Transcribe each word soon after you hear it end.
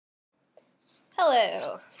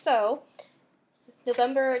Hello. So,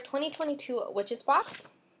 November 2022 Witches box.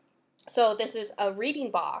 So, this is a reading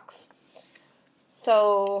box.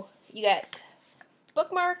 So, you get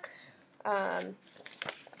bookmark,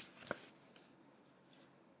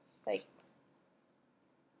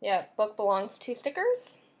 book belongs to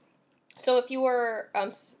stickers. So, if you were,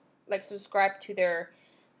 subscribed to their,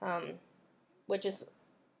 Witches,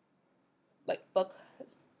 book,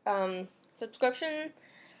 subscription,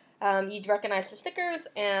 you'd recognize the stickers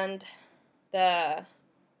and the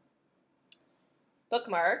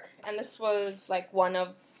bookmark, and this was one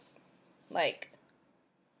of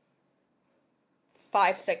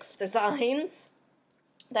 5-6 designs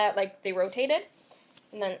that they rotated.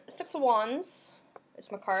 And then 6 of Wands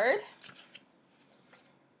is my card,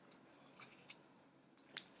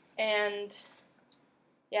 and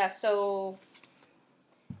yeah, so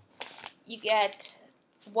you get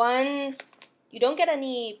one. You don't get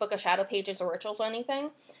any Book of Shadow pages or rituals or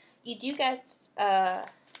anything. You do get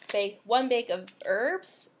one bag of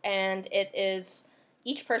herbs, and it is,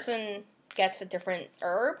 each person gets a different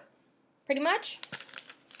herb, pretty much.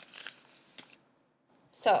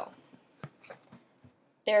 So,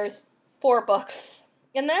 there's 4 books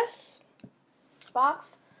in this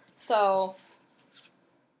box. So,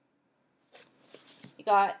 you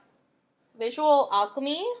got Visual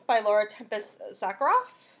Alchemy by Laura Tempest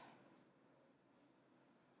Zakharoff.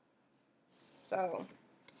 So,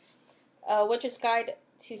 Witch's Guide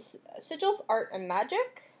to Sigils, Art, and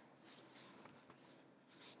Magic.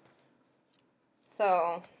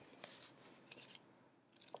 So,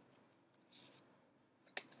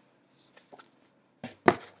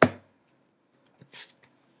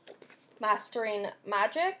 Mastering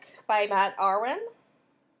Magic by Matt Arwen.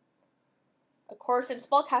 A Course in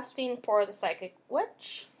Spellcasting for the Psychic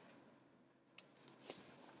Witch.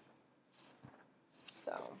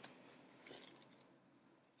 So,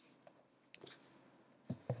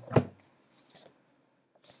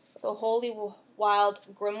 The Holy Wild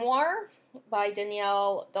Grimoire by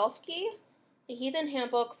Danielle Dulski. A Heathen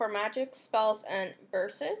Handbook for Magic, Spells, and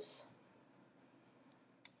Verses.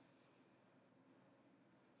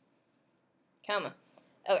 Come on.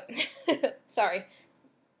 Okay. Sorry.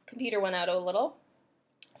 Computer went out a little.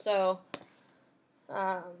 So,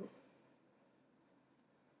 got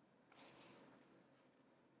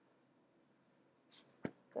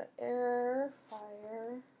air,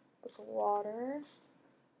 fire, book of water.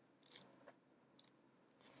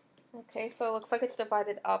 Okay, so it looks like it's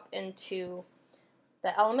divided up into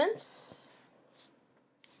the elements.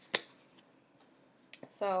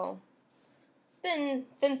 So, thin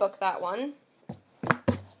book, that one.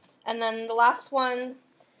 And then the last one,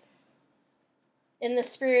 In the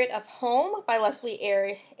Spirit of Home by Leslie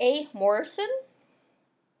A. Morrison.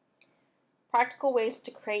 Practical Ways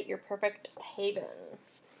to Create Your Perfect Haven.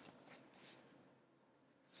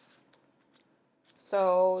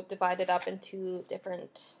 So, divided up into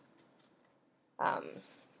different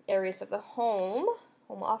areas of the home.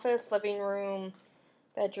 Home office, living room,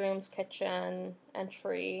 bedrooms, kitchen,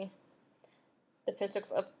 entry. The physics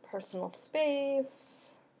of personal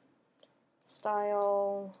space.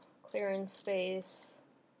 Style, clearing space.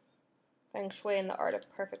 Feng Shui and the Art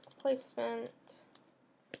of Perfect Placement.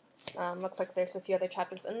 Looks like there's a few other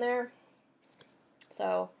chapters in there.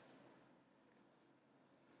 So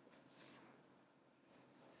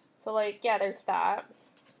there's that.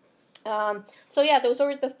 So yeah, those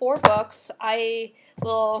are the 4 books. I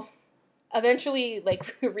will eventually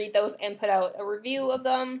read those and put out a review of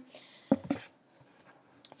them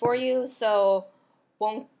for you. So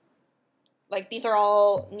these are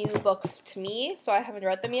all new books to me, so I haven't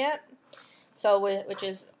read them yet. So which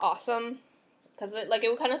is awesome, because it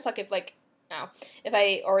would kind of suck if if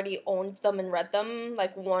I already owned them and read them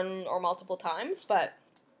one or multiple times, but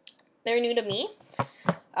they're new to me.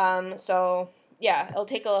 So yeah, it'll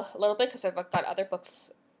take a little bit because I've got other books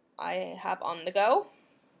I have on the go.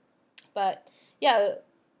 But yeah,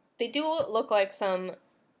 they do look like some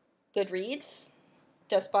good reads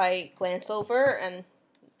just by glance over and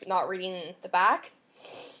not reading the back.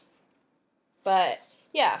 But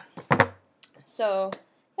yeah, so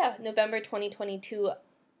yeah, November 2022,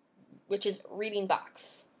 which is reading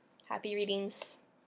box. Happy readings.